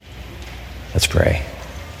Let's pray.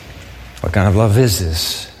 What kind of love is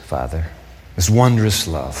this, Father? This wondrous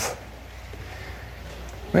love.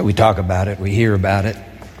 Well, we talk about it, we hear about it,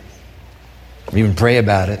 we even pray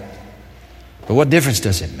about it. But what difference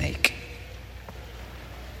does it make?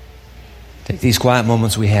 Take these quiet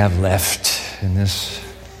moments we have left in this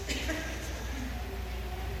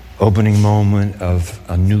opening moment of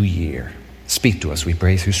a new year. Speak to us, we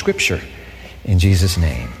pray, through Scripture. In Jesus'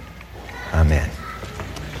 name, amen.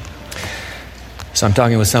 So I'm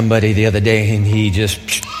talking with somebody the other day, and he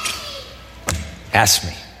just asked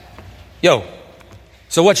me, "Yo,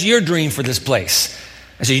 so what's your dream for this place?"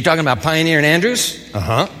 I said, "You talking about Pioneer and Andrews?"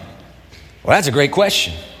 "Uh-huh." "Well, that's a great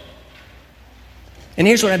question." And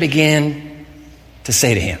here's what I began to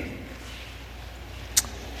say to him.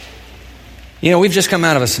 You know, we've just come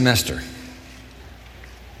out of a semester.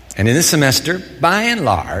 And in this semester, by and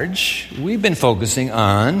large, we've been focusing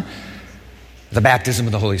on the baptism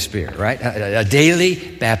of the Holy Spirit, right? A daily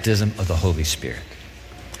baptism of the Holy Spirit.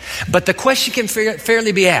 But the question can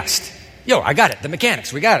fairly be asked. Yo, I got it. The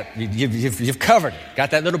mechanics, we got it. You've covered it.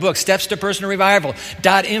 Got that little book, Steps to Personal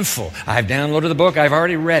Revival.info. I've downloaded the book. I've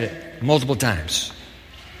already read it multiple times.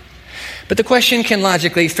 But the question can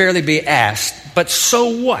logically fairly be asked, but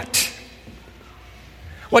so what?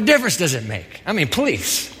 What difference does it make? I mean,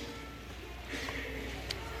 please.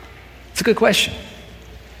 It's a good question.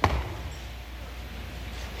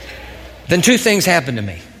 Then two things happened to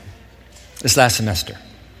me this last semester.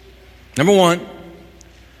 Number one,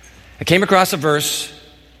 I came across a verse,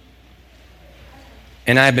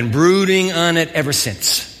 and I've been brooding on it ever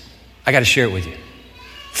since. I got to share it with you.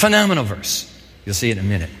 Phenomenal verse. You'll see it in a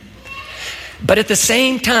minute. But at the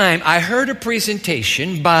same time, I heard a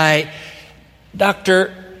presentation by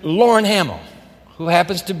Dr. Lauren Hamill, who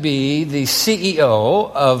happens to be the CEO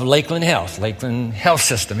of Lakeland Health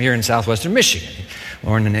System here in southwestern Michigan.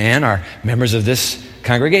 Lauren and Ann are members of this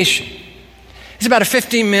congregation. It's about a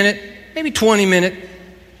 15-minute, maybe 20-minute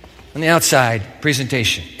on the outside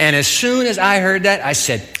presentation. And as soon as I heard that, I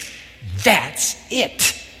said, that's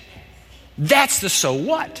it. That's the so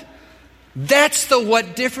what. That's the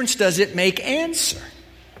what difference does it make answer.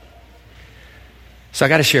 So I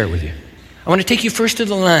got to share it with you. I want to take you first to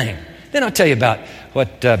the line. Then I'll tell you about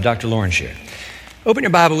what Dr. Lauren shared. Open your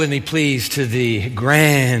Bible with me, please, to the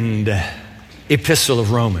grand epistle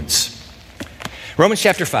of Romans. Romans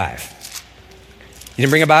chapter 5. You didn't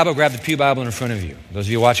bring a Bible? Grab the pew Bible in front of you. Those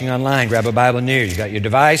of you watching online, grab a Bible near you. You got your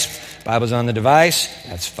device. Bible's on the device.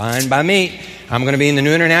 That's fine by me. I'm going to be in the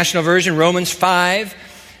New International Version, Romans 5.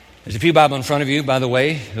 There's a pew Bible in front of you, by the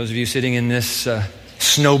way. Those of you sitting in this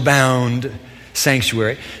snowbound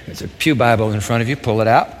sanctuary. There's a pew Bible in front of you. Pull it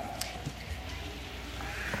out.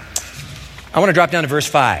 I want to drop down to verse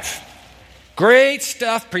 5. Great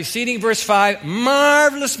stuff preceding verse 5.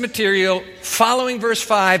 Marvelous material following verse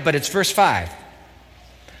 5, but it's verse 5.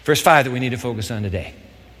 Verse 5 that we need to focus on today.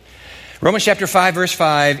 Romans chapter 5, verse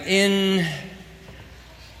 5. In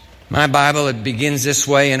my Bible, it begins this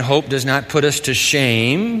way, and hope does not put us to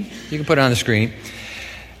shame. You can put it on the screen.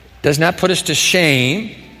 Does not put us to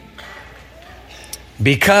shame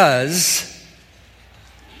because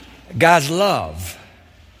God's love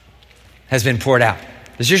has been poured out.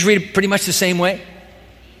 Does yours read it pretty much the same way?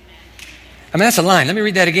 I mean, that's a line. Let me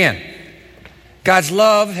read that again. God's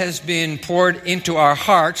love has been poured into our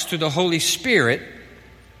hearts through the Holy Spirit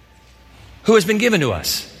who has been given to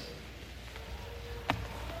us.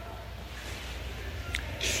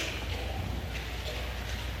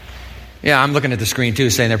 Yeah, I'm looking at the screen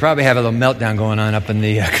too, saying they probably have a little meltdown going on up in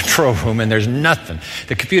the control room, and there's nothing.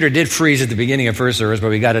 The computer did freeze at the beginning of first service,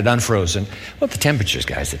 but we got it unfrozen. Well, the temperatures,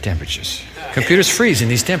 guys, the temperatures. Computers freeze in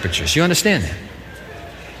these temperatures. You understand that?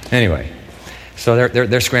 Anyway, so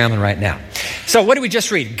they're scrambling right now. So what did we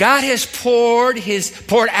just read? God has poured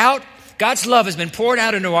out. God's love has been poured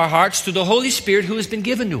out into our hearts through the Holy Spirit who has been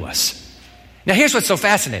given to us. Now, here's what's so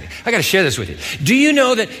fascinating. I got to share this with you. Do you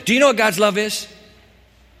know what God's love is?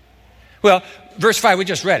 Well, verse 5, we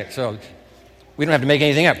just read it, so we don't have to make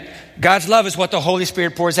anything up. God's love is what the Holy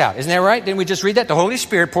Spirit pours out. Isn't that right? Didn't we just read that? The Holy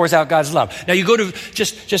Spirit pours out God's love. Now you go to,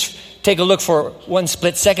 just take a look for one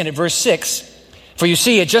split second at verse 6. For you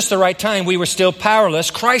see, at just the right time, we were still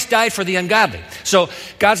powerless. Christ died for the ungodly. So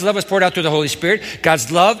God's love is poured out through the Holy Spirit.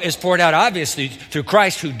 God's love is poured out, obviously, through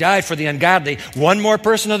Christ who died for the ungodly. One more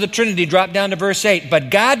person of the Trinity, drop down to verse 8.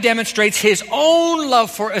 But God demonstrates his own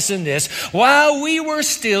love for us in this. While we were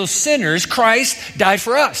still sinners, Christ died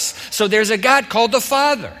for us. So there's a God called the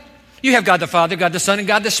Father. You have God the Father, God the Son, and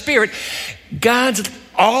God the Spirit.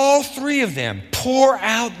 All three of them pour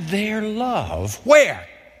out their love. Where?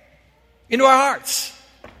 Into our hearts.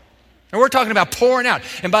 And we're talking about pouring out.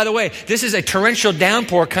 And by the way, this is a torrential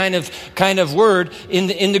downpour kind of word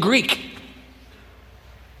in the Greek.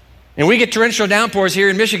 And we get torrential downpours here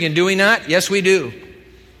in Michigan, do we not? Yes, we do.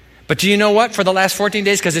 But do you know what? For the last 14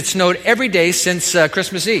 days, because it snowed every day since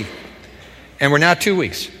Christmas Eve. And we're now 2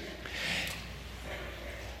 weeks.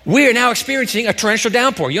 We are now experiencing a torrential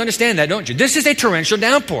downpour. You understand that, don't you? This is a torrential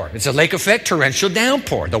downpour. It's a lake effect torrential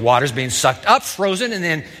downpour. The water's being sucked up, frozen, and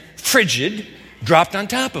then frigid, dropped on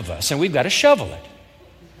top of us. And we've got to shovel it.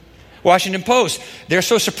 Washington Post, they're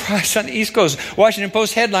so surprised on the East Coast. Washington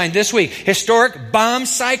Post headline this week, historic bomb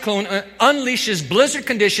cyclone unleashes blizzard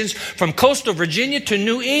conditions from coastal Virginia to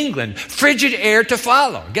New England. Frigid air to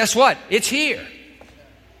follow. Guess what? It's here.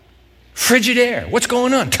 Frigid air. What's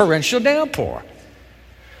going on? Torrential downpour.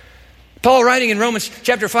 Paul, writing in Romans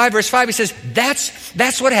chapter 5, verse 5, he says,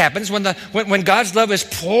 that's what happens when God's love is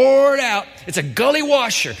poured out. It's a gully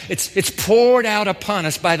washer. It's poured out upon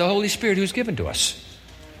us by the Holy Spirit who's given to us.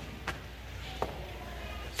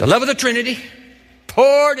 The love of the Trinity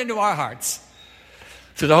poured into our hearts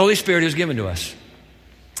through the Holy Spirit who's given to us.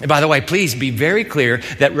 And by the way, please be very clear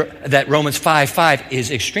that Romans 5:5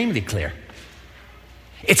 is extremely clear.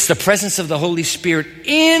 It's the presence of the Holy Spirit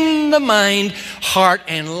in the mind, heart,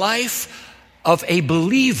 and life of a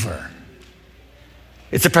believer.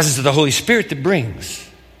 It's the presence of the Holy Spirit that brings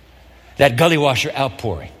that gully washer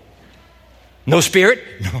outpouring. No Spirit,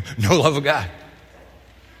 no love of God.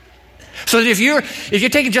 So that if you're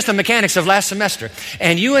taking just the mechanics of last semester,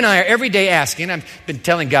 and you and I are every day asking, I've been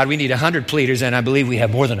telling God we need 100 pleaders, and I believe we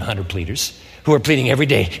have more than 100 pleaders who are pleading every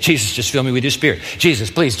day, Jesus, just fill me with your Spirit.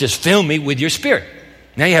 Jesus, please, just fill me with your Spirit.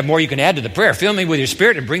 Now you have more you can add to the prayer. Fill me with your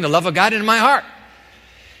Spirit and bring the love of God into my heart.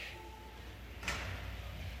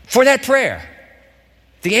 For that prayer,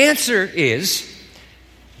 the answer is,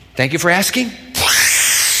 thank you for asking,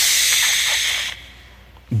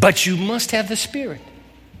 but you must have the Spirit.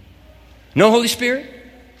 No Holy Spirit?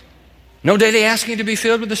 No daily asking to be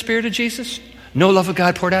filled with the Spirit of Jesus? No love of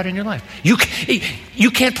God poured out in your life?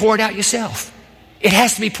 You can't pour it out yourself. It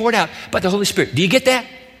has to be poured out by the Holy Spirit. Do you get that?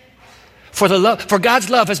 For God's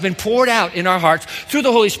love has been poured out in our hearts through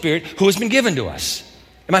the Holy Spirit who has been given to us.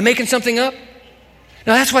 Am I making something up?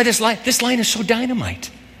 Now that's why this line is so dynamite.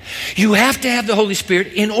 You have to have the Holy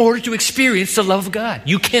Spirit in order to experience the love of God.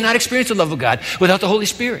 You cannot experience the love of God without the Holy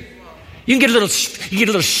Spirit. You can get a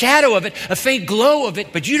little shadow of it, a faint glow of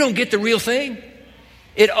it, but you don't get the real thing.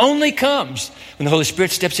 It only comes when the Holy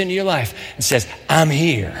Spirit steps into your life and says, I'm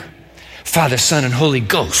here. Father, Son, and Holy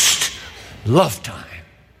Ghost. Love time.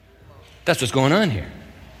 That's what's going on here.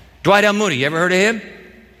 Dwight L. Moody, you ever heard of him?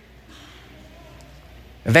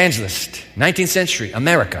 Evangelist, 19th century,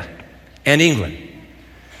 America and England.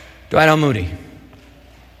 Dwight L. Moody.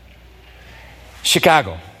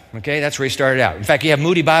 Chicago, okay, that's where he started out. In fact, you have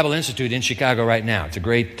Moody Bible Institute in Chicago right now. It's a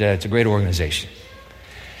great organization.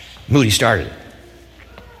 Moody started it.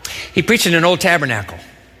 He preached in an old tabernacle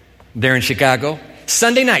there in Chicago.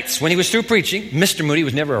 Sunday nights, when he was through preaching, Mr. Moody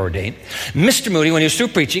was never ordained. Mr. Moody, when he was through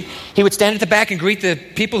preaching, he would stand at the back and greet the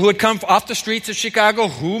people who had come off the streets of Chicago,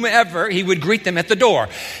 whomever. He would greet them at the door.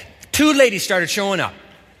 2 ladies started showing up.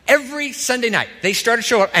 Every Sunday night, they started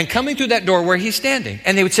showing up and coming through that door where he's standing.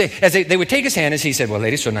 And they would say, as they would take his hand, as he said, well,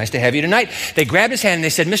 ladies, so nice to have you tonight. They grabbed his hand and they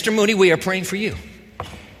said, Mr. Moody, we are praying for you.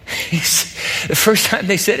 The first time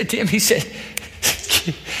they said it to him, he said,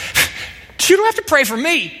 you don't have to pray for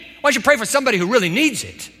me. Why don't you pray for somebody who really needs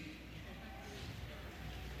it?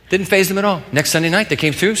 Didn't faze them at all. Next Sunday night, they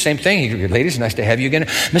came through, same thing. Ladies, nice to have you again.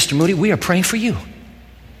 Mr. Moody, we are praying for you.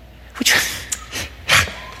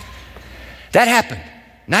 That happened.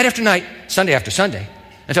 Night after night, Sunday after Sunday.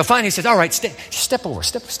 Until finally he says, all right, step over,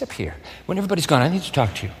 step here. When everybody's gone, I need to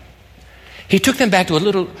talk to you. He took them back to a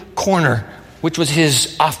little corner, which was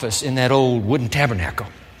his office in that old wooden tabernacle.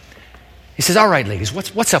 He says, all right, ladies,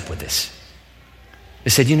 what's up with this? They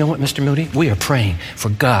said, you know what, Mr. Moody? We are praying for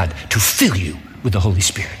God to fill you with the Holy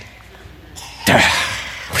Spirit.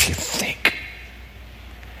 What do you think?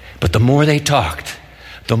 But the more they talked,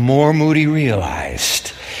 the more Moody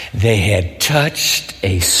realized they had touched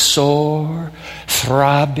a sore,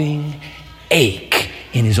 throbbing ache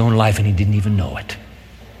in his own life, and he didn't even know it.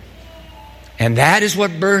 And that is what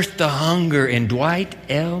birthed the hunger in Dwight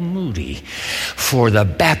L. Moody for the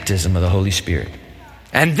baptism of the Holy Spirit.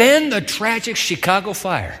 And then the tragic Chicago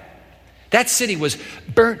fire. That city was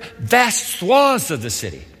burnt, vast swaths of the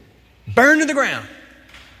city, burned to the ground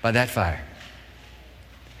by that fire.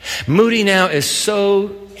 Moody now is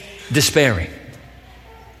so despairing.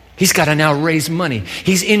 He's got to now raise money.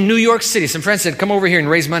 He's in New York City. Some friends said, come over here and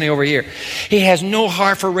raise money over here. He has no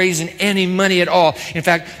heart for raising any money at all. In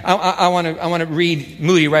fact, I want to read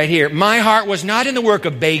Moody right here. My heart was not in the work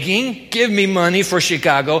of begging, give me money for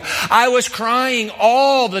Chicago. I was crying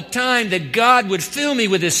all the time that God would fill me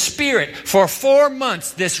with His Spirit. For 4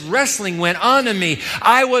 months, this wrestling went on in me.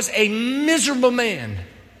 I was a miserable man.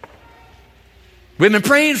 We've been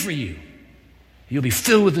praying for you. You'll be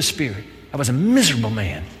filled with the Spirit. I was a miserable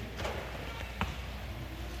man.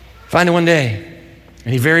 Finally one day,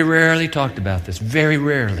 and he very rarely talked about this, very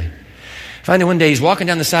rarely. Finally one day, he's walking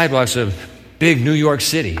down the sidewalks of big New York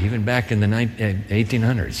City, even back in the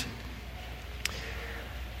 1800s.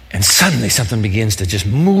 And suddenly something begins to just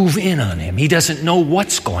move in on him. He doesn't know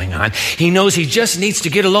what's going on. He knows he just needs to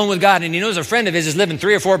get alone with God, and he knows a friend of his is living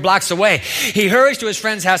 3 or 4 blocks away. He hurries to his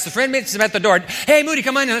friend's house. The friend meets him at the door. Hey, Moody,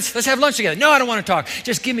 come on in. Let's have lunch together. No, I don't want to talk.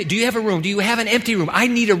 Just give me, do you have a room? Do you have an empty room? I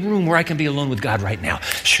need a room where I can be alone with God right now.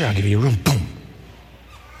 Sure, I'll give you a room. Boom.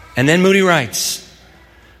 And then Moody writes,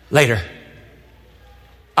 later,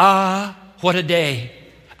 what a day.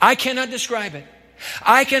 I cannot describe it.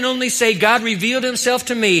 I can only say God revealed Himself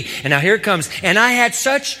to me. And now here it comes. And I had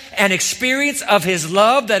such an experience of His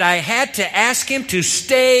love that I had to ask Him to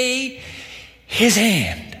stay His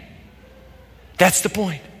hand. That's the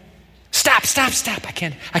point. Stop.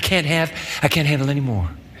 I can't handle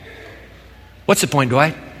anymore. What's the point,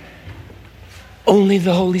 Dwight? Only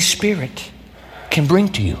the Holy Spirit can bring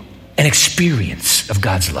to you an experience of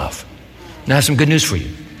God's love. Now I have some good news for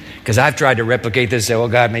you. Because I've tried to replicate this, say, well,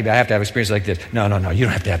 God, maybe I have to have an experience like this. No, you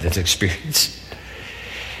don't have to have this experience.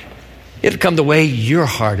 It'll come the way your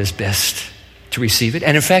heart is best to receive it.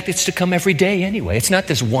 And in fact, it's to come every day anyway. It's not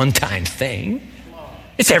this one-time thing.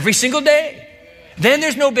 It's every single day. Then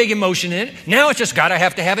there's no big emotion in it. Now it's just, God, I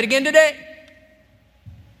have to have it again today.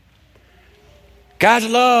 God's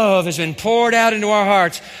love has been poured out into our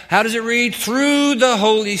hearts. How does it read? Through the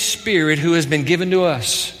Holy Spirit who has been given to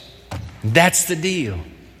us. That's the deal.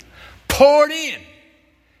 Poured in.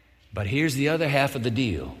 But here's the other half of the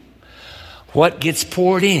deal. What gets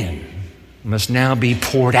poured in must now be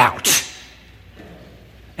poured out.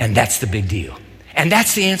 And that's the big deal. And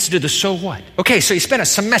that's the answer to the so what. Okay, so you spent a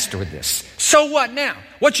semester with this. So what now?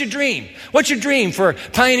 What's your dream? What's your dream for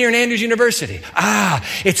Pioneer and Andrews University?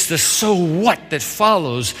 It's the so what that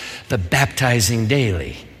follows the baptizing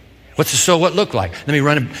daily. What's the so what look like? Let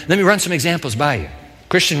me run some examples by you.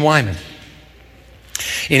 Christian Wyman,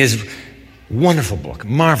 in his wonderful book,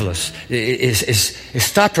 marvelous, is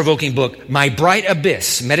thought-provoking book, My Bright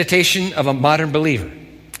Abyss, Meditation of a Modern Believer.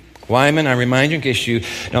 Wyman, I remind you, in case you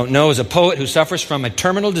don't know, is a poet who suffers from a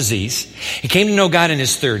terminal disease. He came to know God in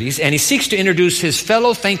his 30s, and he seeks to introduce his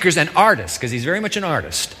fellow thinkers and artists, because he's very much an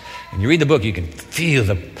artist. When you read the book, you can feel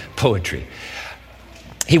the poetry.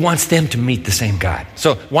 He wants them to meet the same God.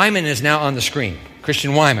 So Wyman is now on the screen.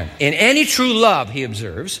 Christian Wyman. In any true love, he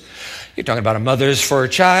observes, you're talking about a mother's for a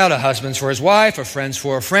child, a husband's for his wife, a friend's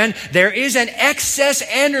for a friend. There is an excess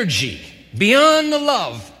energy beyond the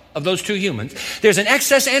love of those two humans. There's an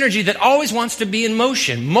excess energy that always wants to be in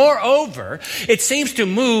motion. Moreover, it seems to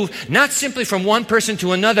move not simply from one person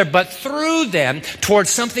to another, but through them towards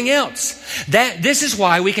something else. This is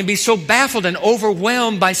why we can be so baffled and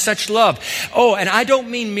overwhelmed by such love. Oh, and I don't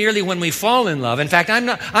mean merely when we fall in love. In fact,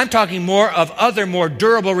 I'm talking more of other more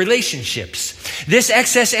durable relationships. This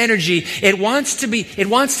excess energy, it wants to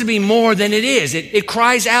be more than it is. It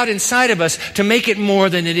cries out inside of us to make it more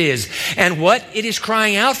than it is. And what it is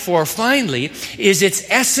crying out for, finally, is its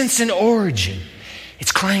essence and origin.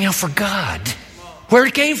 It's crying out for God. Where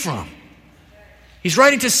it came from. He's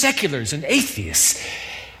writing to seculars and atheists.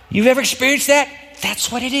 You've ever experienced that?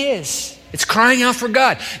 That's what it is. It's crying out for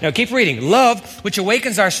God. Now keep reading. Love, which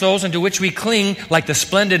awakens our souls and to which we cling like the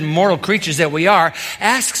splendid mortal creatures that we are,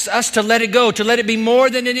 asks us to let it go, to let it be more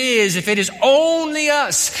than it is. If it is only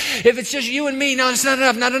us, if it's just you and me, no, it's not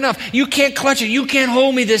enough. You can't clutch it. You can't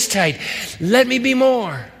hold me this tight. Let me be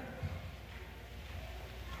more.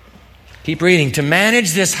 Keep reading. To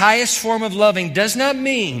manage this highest form of loving does not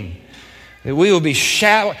mean that we will be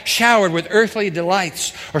showered with earthly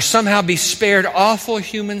delights or somehow be spared awful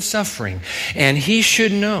human suffering. And he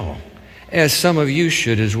should know, as some of you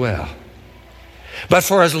should as well. But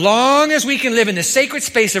for as long as we can live in the sacred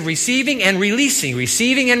space of receiving and releasing,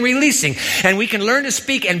 and we can learn to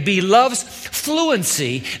speak and be love's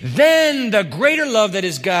fluency, then the greater love that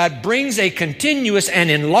is God brings a continuous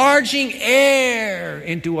and enlarging air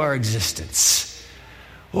into our existence.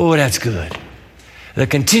 Oh, that's good. The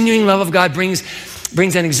continuing love of God brings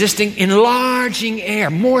brings an existing, enlarging air,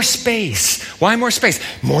 more space. Why more space?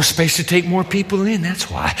 More space to take more people in. That's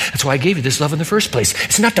why. That's why I gave you this love in the first place.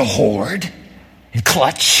 It's not to hoard and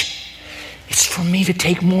clutch. It's for me to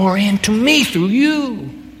take more into me through you.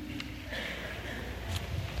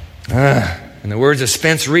 In the words of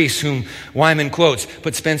Spence Reese, whom Wyman quotes,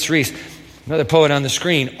 put Spence Reese, another poet on the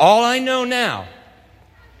screen. All I know now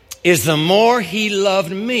is the more he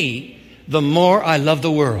loved me, the more I love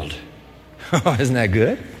the world. Oh, isn't that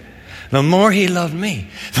good? The more he loved me,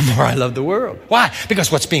 the more I love the world. Why?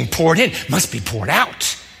 Because what's being poured in must be poured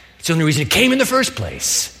out. It's the only reason it came in the first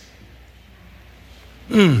place.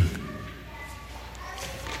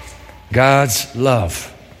 God's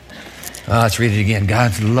love. Let's read it again.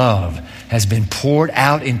 God's love has been poured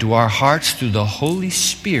out into our hearts through the Holy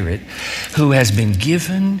Spirit who has been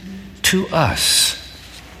given to us.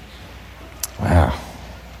 Wow.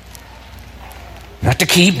 Not to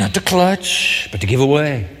keep, not to clutch, but to give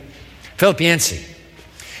away. Philip Yancey,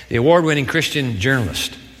 the award-winning Christian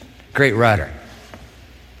journalist, great writer.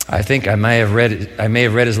 I think I may have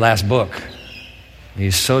read his last book.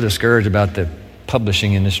 He's so discouraged about the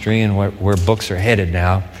publishing industry and where books are headed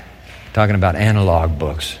now, talking about analog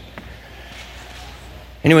books.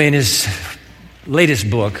 Anyway, in his latest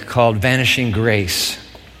book called Vanishing Grace,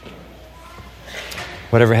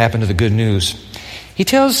 Whatever Happened to the Good News, he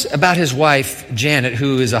tells about his wife, Janet,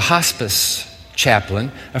 who is a hospice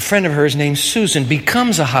chaplain. A friend of hers named Susan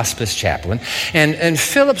becomes a hospice chaplain. And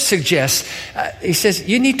Philip suggests, he says,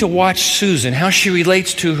 you need to watch Susan, how she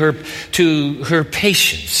relates to her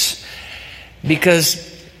patients.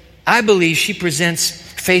 Because I believe she presents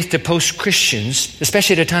faith to post-Christians,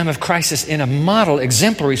 especially at a time of crisis, in a model,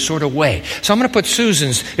 exemplary sort of way. So I'm going to put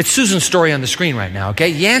Susan's story on the screen right now, okay?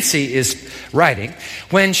 Yancey is writing.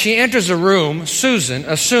 When she enters a room, Susan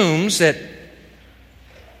assumes that,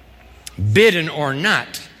 bidden or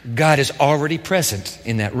not, God is already present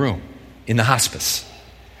in that room, in the hospice.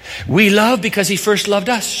 We love because he first loved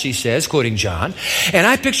us, she says, quoting John. And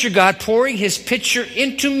I picture God pouring his pitcher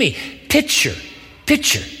into me. Pitcher.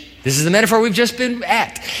 This is the metaphor we've just been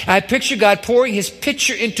at. I picture God pouring his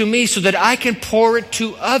pitcher into me so that I can pour it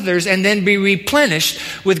to others and then be replenished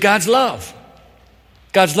with God's love.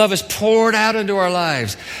 God's love is poured out into our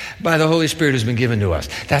lives by the Holy Spirit who's been given to us.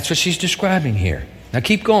 That's what she's describing here. Now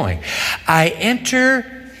keep going. I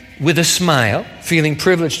enter with a smile, feeling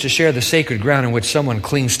privileged to share the sacred ground in which someone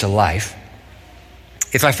clings to life.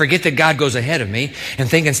 If I forget that God goes ahead of me and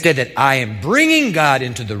think instead that I am bringing God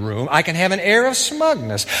into the room, I can have an air of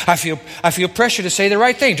smugness. I feel pressure to say the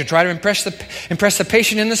right thing, to try to impress the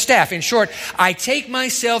patient and the staff. In short, I take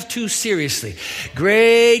myself too seriously.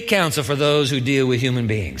 Great counsel for those who deal with human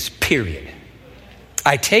beings, period.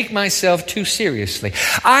 I take myself too seriously.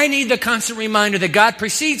 I need the constant reminder that God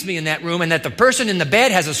precedes me in that room and that the person in the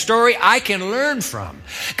bed has a story I can learn from.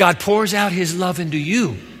 God pours out his love into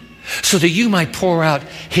you, so that you might pour out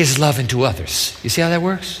his love into others. You see how that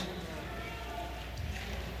works?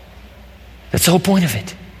 That's the whole point of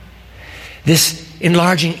it. This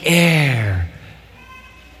enlarging air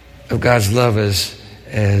of God's love,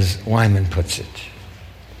 as Wyman puts it.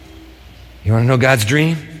 You want to know God's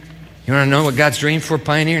dream? You want to know what God's dream for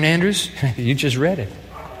Pioneer and Andrews? You just read it.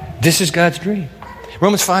 This is God's dream.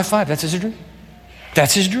 Romans 5:5, that's his dream.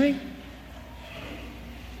 That's his dream.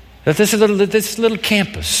 That this little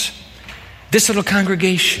campus, this little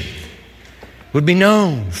congregation would be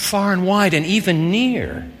known far and wide and even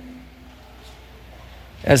near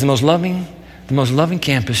as the most loving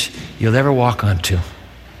campus you'll ever walk onto.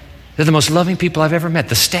 They're the most loving people I've ever met.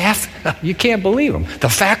 The staff, you can't believe them. The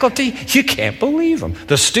faculty, you can't believe them.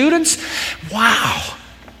 The students, wow.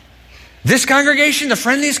 This congregation, the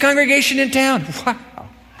friendliest congregation in town, wow.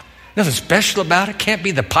 Nothing special about it. Can't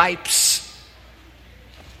be the pipes.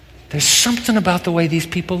 There's something about the way these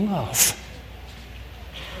people love.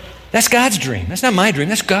 That's God's dream. That's not my dream.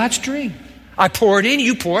 That's God's dream. I pour it in,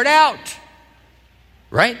 you pour it out.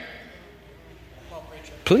 Right?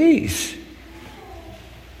 Please.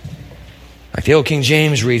 Like the old King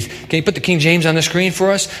James reads. Can you put the King James on the screen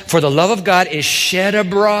for us? For the love of God is shed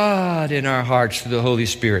abroad in our hearts through the Holy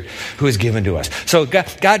Spirit who is given to us. So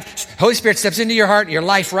God, Holy Spirit steps into your heart, your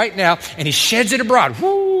life right now, and he sheds it abroad.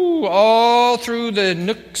 Woo! All through the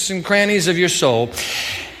nooks and crannies of your soul.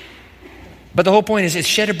 But the whole point is it's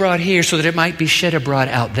shed abroad here so that it might be shed abroad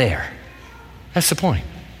out there. That's the point.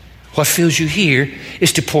 What fills you here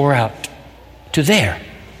is to pour out to there.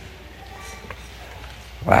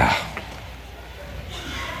 Wow.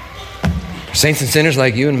 Saints and sinners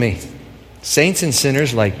like you and me. Saints and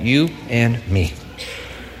sinners like you and me.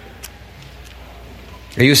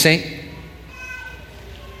 Are you a saint?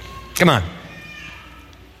 Come on.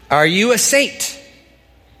 Are you a saint?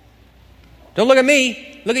 Don't look at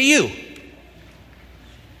me. Look at you.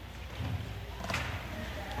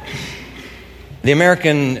 The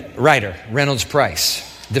American writer, Reynolds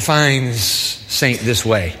Price, defines saint this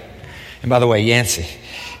way. And by the way, Yancey,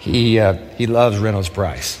 he loves Reynolds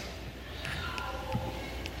Price.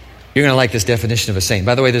 You're going to like this definition of a saint.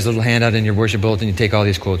 By the way, there's a little handout in your worship bulletin. You take all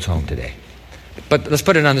these quotes home today. But let's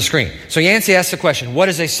put it on the screen. So Yancey asks the question, what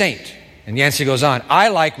is a saint? And Yancey goes on, I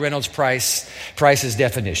like Reynolds Price's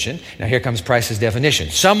definition. Now here comes Price's definition.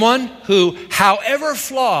 Someone who, however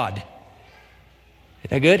flawed, is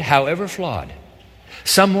that good? However flawed.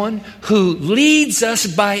 Someone who leads us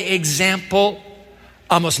by example,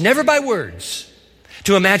 almost never by words,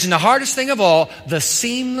 to imagine the hardest thing of all, the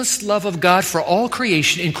seamless love of God for all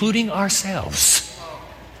creation, including ourselves.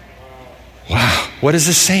 Wow, what is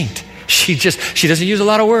a saint? She doesn't use a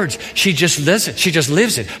lot of words. She just lives it. She just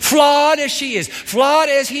lives it. Flawed as she is, flawed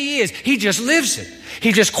as he is, he just lives it.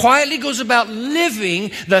 He just quietly goes about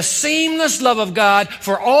living the seamless love of God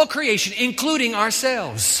for all creation, including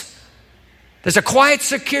ourselves. There's a quiet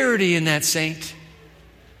security in that saint.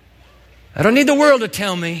 I don't need the world to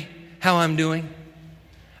tell me how I'm doing.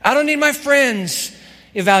 I don't need my friends'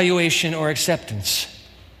 evaluation or acceptance.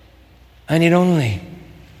 I need only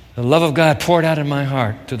the love of God poured out in my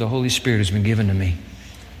heart through the Holy Spirit who's been given to me.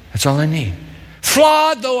 That's all I need.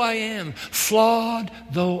 Flawed though I am. Flawed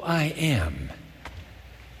though I am.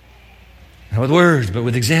 Not with words, but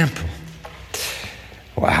with example.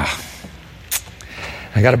 Wow.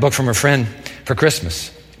 I got a book from a friend for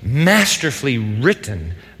Christmas. Masterfully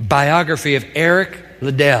written biography of Eric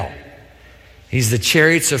Liddell. He's the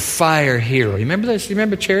Chariots of Fire hero. You remember this? You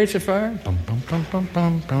remember Chariots of Fire? Bum, bum, bum, bum,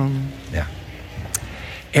 bum, bum. Yeah.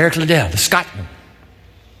 Eric Liddell, the Scotsman.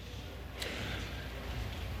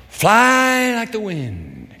 Fly like the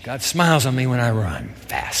wind. God smiles on me when I run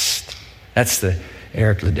fast. That's the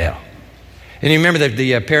Eric Liddell. And you remember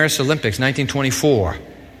the Paris Olympics, 1924.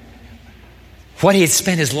 What he had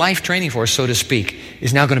spent his life training for, so to speak,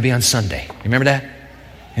 is now going to be on Sunday. You remember that?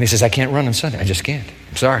 And he says, I can't run on Sunday. I just can't.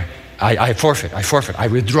 I'm sorry. I forfeit. I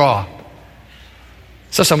withdraw.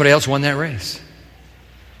 So somebody else won that race.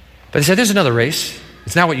 But he said, there's another race.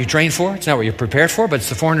 It's not what you trained for. It's not what you're prepared for, but it's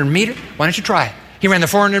the 400 meter. Why don't you try it? He ran the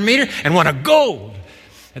 400 meter and won a gold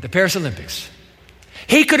at the Paris Olympics.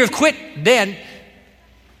 He could have quit then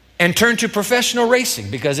and turned to professional racing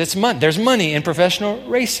because there's money in professional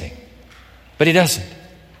racing. But he doesn't.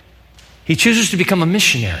 He chooses to become a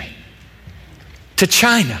missionary to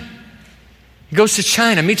China. He goes to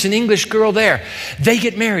China, meets an English girl there. They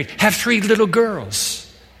get married, have 3 little girls.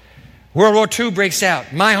 World War II breaks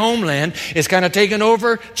out. My homeland is kind of taking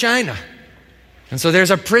over China. And so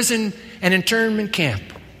there's a prison and internment camp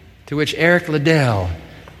to which Eric Liddell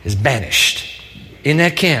is banished. In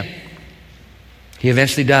that camp, he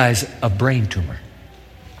eventually dies of brain tumor.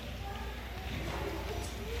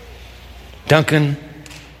 Duncan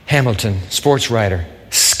Hamilton, sports writer,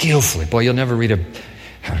 skillfully. Boy, you'll never read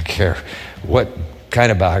I don't care what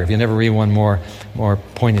kind of biography, you'll never read one more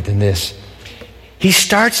poignant than this. He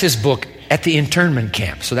starts his book at the internment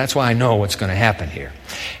camp, so that's why I know what's going to happen here.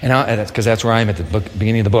 And because that's where I am at the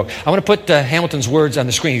beginning of the book. I want to put Hamilton's words on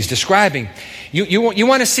the screen. He's describing, you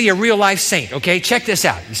want to see a real life saint, okay? Check this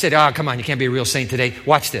out. You said, oh, come on, you can't be a real saint today.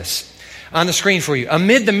 Watch this. On the screen for you.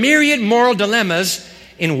 Amid the myriad moral dilemmas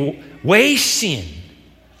in Wei Xin,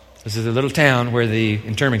 this is a little town where the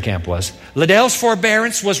internment camp was, Liddell's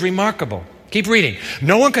forbearance was remarkable. Keep reading.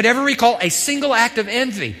 No one could ever recall a single act of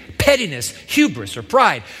envy, pettiness, hubris, or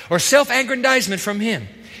pride, or self-aggrandizement from him.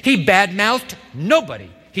 He bad-mouthed nobody.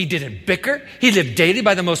 He didn't bicker. He lived daily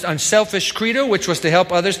by the most unselfish credo, which was to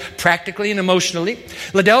help others practically and emotionally.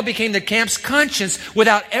 Liddell became the camp's conscience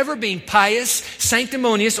without ever being pious,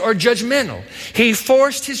 sanctimonious, or judgmental. He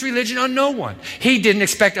forced his religion on no one. He didn't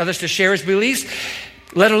expect others to share his beliefs,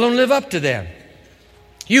 let alone live up to them.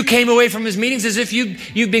 You came away from his meetings as if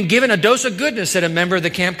you've been given a dose of goodness, said a member of the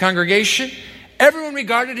camp congregation. Everyone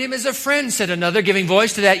regarded him as a friend, said another, giving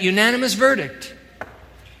voice to that unanimous verdict.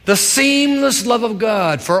 The seamless love of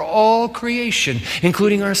God for all creation,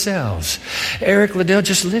 including ourselves. Eric Liddell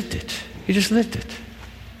just lived it. He just lived it.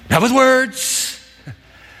 Not with words,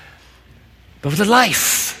 but with a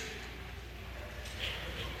life.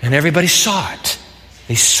 And everybody saw it.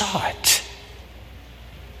 They saw it.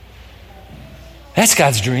 That's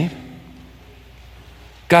God's dream.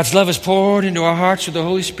 God's love is poured into our hearts through the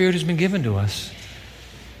Holy Spirit who's been given to us.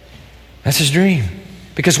 That's His dream.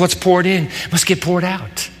 Because what's poured in must get poured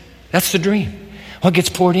out. That's the dream. What gets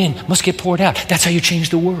poured in must get poured out. That's how you change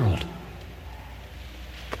the world.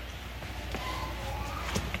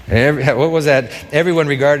 What was that? Everyone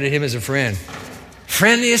regarded him as a friend.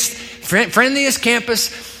 Friendliest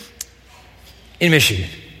campus in Michigan.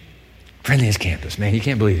 Friendliest campus. Man, you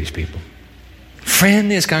can't believe these people.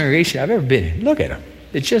 Friendliest congregation I've ever been in. Look at them.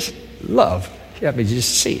 It's just love. Yeah, but you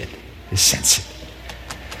just see it. You sense it.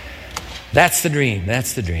 That's the dream.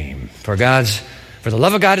 That's the dream. For the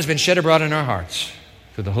love of God has been shed abroad in our hearts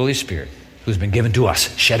through the Holy Spirit who's been given to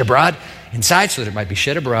us. Shed abroad inside so that it might be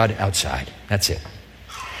shed abroad outside. That's it.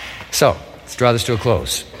 So, let's draw this to a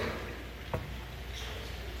close.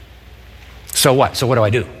 So what? So what do I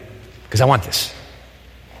do? Because I want this.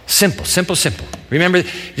 Simple, simple, simple. Remember,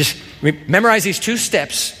 just memorize these 2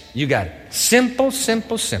 steps. You got it. Simple,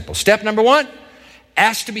 simple, simple. Step number 1,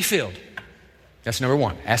 ask to be filled. That's number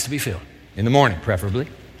 1. Ask to be filled. In the morning, preferably.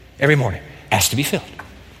 Every morning. Ask to be filled.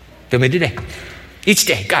 Fill me today. Each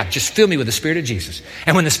day, God, just fill me with the Spirit of Jesus.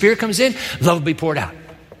 And when the Spirit comes in, love will be poured out.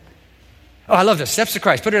 Oh, I love this. Steps to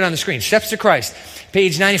Christ. Put it on the screen. Steps to Christ.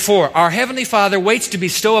 Page 94. Our Heavenly Father waits to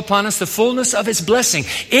bestow upon us the fullness of His blessing.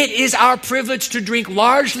 It is our privilege to drink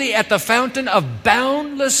largely at the fountain of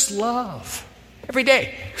boundless love. Every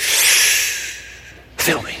day.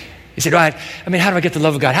 Fill me. You said, right, how do I get the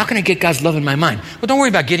love of God? How can I get God's love in my mind? Well, don't worry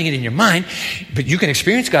about getting it in your mind, but you can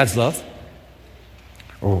experience God's love.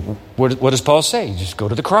 Or what does Paul say? You just go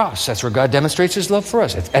to the cross. That's where God demonstrates His love for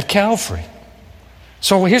us, at Calvary.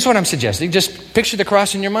 So here's what I'm suggesting. Just picture the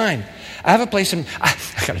cross in your mind. I have a place I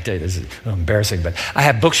got to tell you, this is embarrassing, but I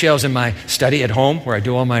have bookshelves in my study at home where I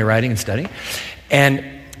do all my writing and studying. And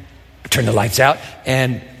I turn the lights out,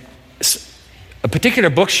 and a particular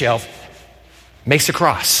bookshelf makes a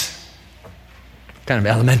cross. Kind of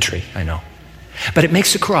elementary, I know. But it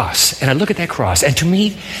makes a cross, and I look at that cross, and to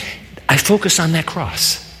me, I focus on that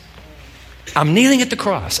cross. I'm kneeling at the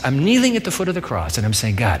cross. I'm kneeling at the foot of the cross, and I'm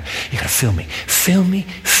saying, God, you got to fill me. Fill me,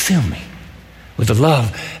 fill me with the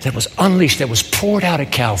love that was unleashed, that was poured out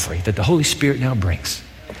at Calvary, that the Holy Spirit now brings.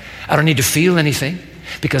 I don't need to feel anything,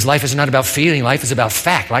 because life is not about feeling. Life is about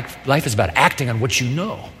fact. Life is about acting on what you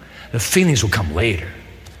know. The feelings will come later.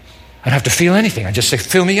 I don't have to feel anything. I just say,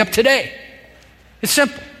 fill me up today. It's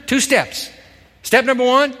simple. 2 steps. Step number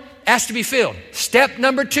 1, ask to be filled. Step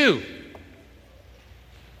number 2,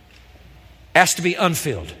 ask to be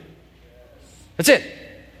unfilled. That's it.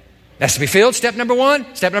 Ask to be filled, step number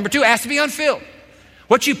 1. Step number 2, ask to be unfilled.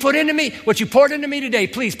 What you put into me, what you poured into me today,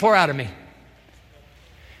 please pour out of me.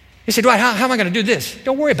 You say, Dwight, how am I going to do this?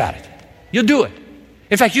 Don't worry about it. You'll do it.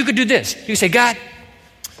 In fact, you could do this. You say, God,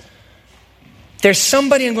 there's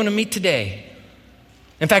somebody I'm going to meet today.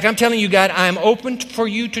 In fact, I'm telling you, God, I'm open for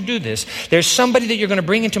you to do this. There's somebody that you're going to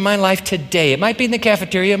bring into my life today. It might be in the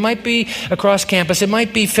cafeteria. It might be across campus. It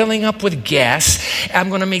might be filling up with gas. I'm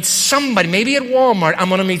going to meet somebody, maybe at Walmart. I'm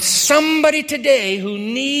going to meet somebody today who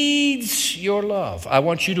needs your love. I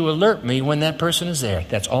want you to alert me when that person is there.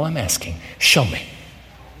 That's all I'm asking. Show me.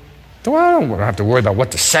 Well, I don't have to worry about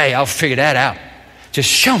what to say. I'll figure that out. Just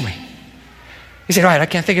show me. You say, all right, I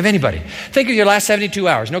can't think of anybody. Think of your last 72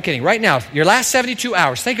 hours. No kidding. Right now, your last 72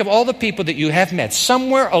 hours, think of all the people that you have met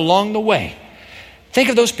somewhere along the way. Think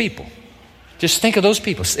of those people. Just think of those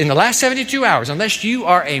people. In the last 72 hours, unless you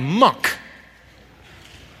are a monk,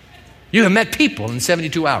 you have met people in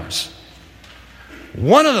 72 hours.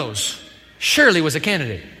 One of those surely was a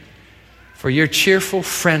candidate for your cheerful,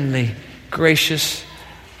 friendly, gracious,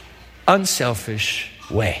 unselfish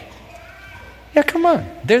way. Yeah, come on.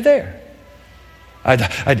 They're there. I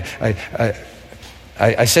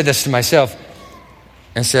said this to myself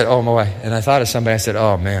and said, oh my, and I thought of somebody. I said,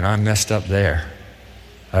 oh man, I messed up there.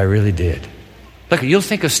 I really did. Look, you'll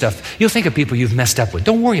think of stuff. You'll think of people you've messed up with.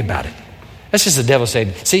 Don't worry about it. That's just the devil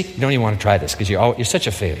saying, see, you don't even want to try this because you're such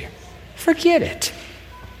a failure. Forget it.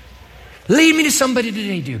 Lead me to somebody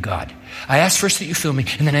today, dear God. I ask first that you fill me,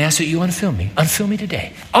 and then I ask that you unfill me. Unfill me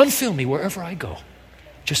today. Unfill me wherever I go.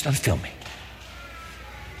 Just unfill me.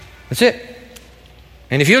 That's it.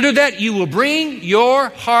 And if you'll do that, you will bring your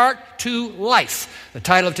heart to life. The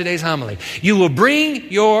title of today's homily. You will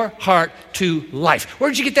bring your heart to life. Where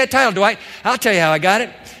did you get that title, Dwight? I'll tell you how I got it.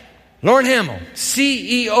 Loren Hamill,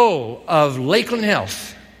 CEO of Lakeland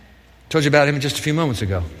Health. Told you about him just a few moments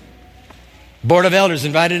ago. Board of Elders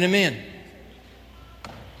invited him in.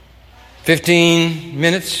 15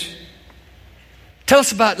 minutes. Tell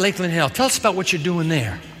us about Lakeland Health. Tell us about what you're doing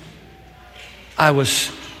there. I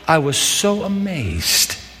was so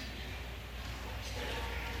amazed.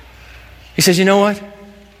 He says, you know what?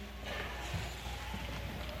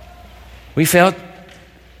 We felt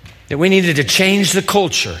that we needed to change the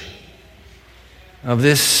culture of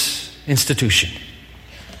this institution.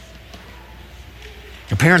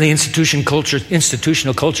 Apparently institutional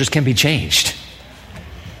cultures can be changed.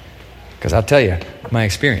 Because I'll tell you my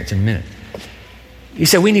experience in a minute. He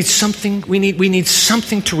said, we need something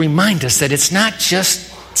to remind us that it's not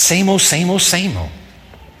just same old, same old, same old.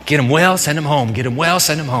 Get them well, send them home. Get them well,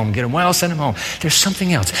 send them home. Get them well, send them home. There's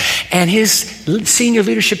something else. And his senior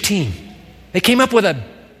leadership team, they came up with a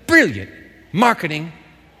brilliant marketing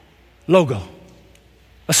logo,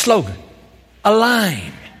 a slogan, a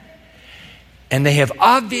line. And they have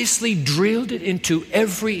obviously drilled it into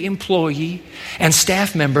every employee and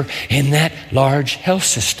staff member in that large health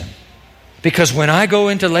system. Because when I go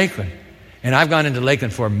into Lakeland, and I've gone into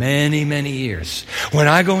Lakeland for many, many years, when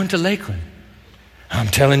I go into Lakeland, I'm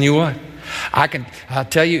telling you what, I'll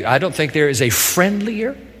tell you, I don't think there is a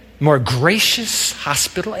friendlier, more gracious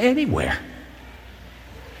hospital anywhere.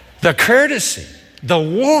 The courtesy, the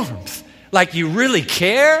warmth, like you really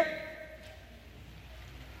care.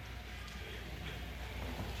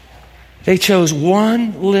 They chose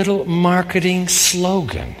one little marketing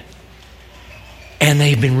slogan, and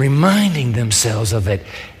they've been reminding themselves of it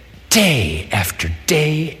day after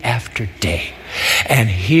day after day. And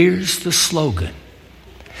here's the slogan: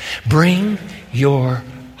 bring your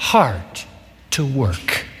heart to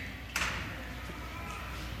work.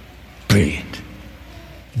 Brilliant.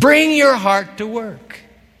 Bring your heart to work.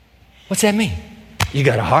 What's that mean? You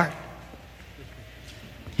got a heart?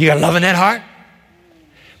 You got love in that heart?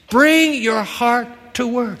 Bring your heart to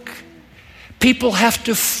work. People have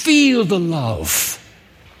to feel the love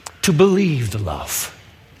to believe the love.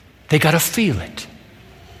 They got to feel it.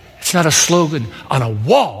 It's not a slogan on a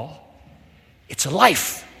wall. It's a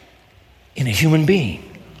life in a human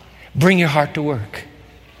being. Bring your heart to work.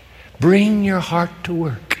 Bring your heart to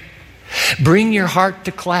work. Bring your heart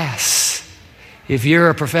to class. If you're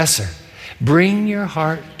a professor, bring your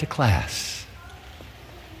heart to class.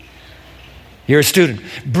 You're a student,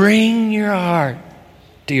 bring your heart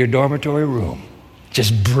to your dormitory room.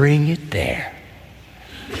 Just bring it there.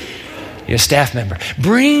 You're a staff member,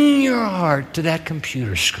 bring your heart to that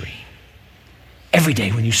computer screen. Every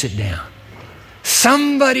day when you sit down,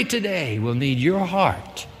 somebody today will need your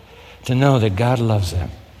heart to know that God loves them.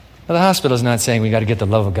 Well, the hospital's not saying we got to get the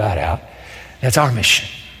love of God out. That's our mission.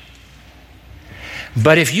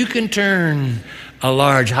 But if you can turn a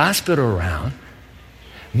large hospital around,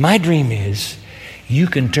 my dream is you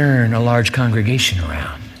can turn a large congregation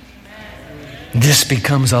around. This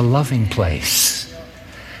becomes a loving place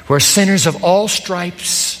where sinners of all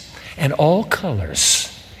stripes and all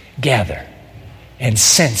colors gather and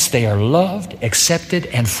sense they are loved, accepted,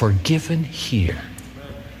 and forgiven here.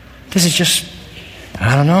 This is just,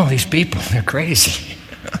 I don't know, these people, they're crazy.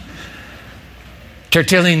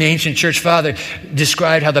 Tertullian, the ancient church father,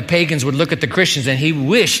 described how the pagans would look at the Christians, and he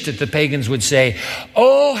wished that the pagans would say,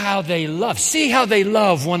 oh, how they love. See how they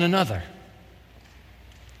love one another.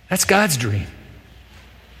 That's God's dream.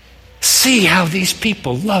 See how these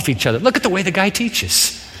people love each other. Look at the way the guy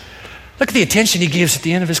teaches. Look at the attention he gives at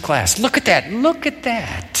the end of his class. Look at that. Look at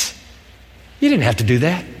that. You didn't have to do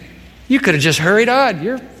that. You could have just hurried on.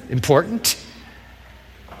 You're important.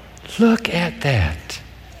 Look at that.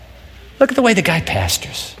 Look at the way the guy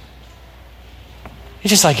pastors.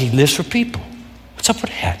 It's just like he lives for people. What's up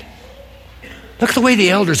with that? Look at the way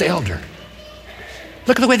the elders elder.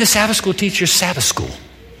 Look at the way the Sabbath school teachers Sabbath school.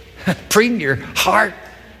 Bring your heart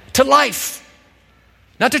to life.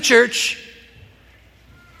 Not to church.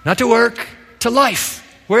 Not to work. To life.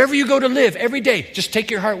 Wherever you go to live every day, just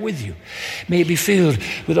take your heart with you. May it be filled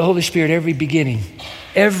with the Holy Spirit every beginning.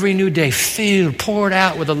 Every new day. Filled, poured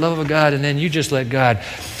out with the love of God. And then you just let God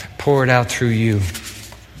pour it out through you.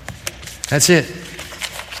 That's it.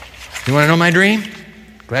 You want to know my dream?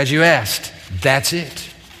 Glad you asked. That's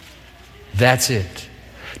it. That's it.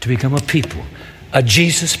 To become a people, a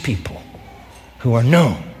Jesus people, who are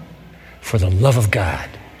known for the love of God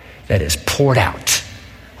that is poured out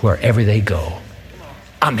wherever they go.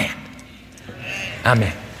 Amen.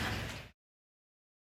 Amen.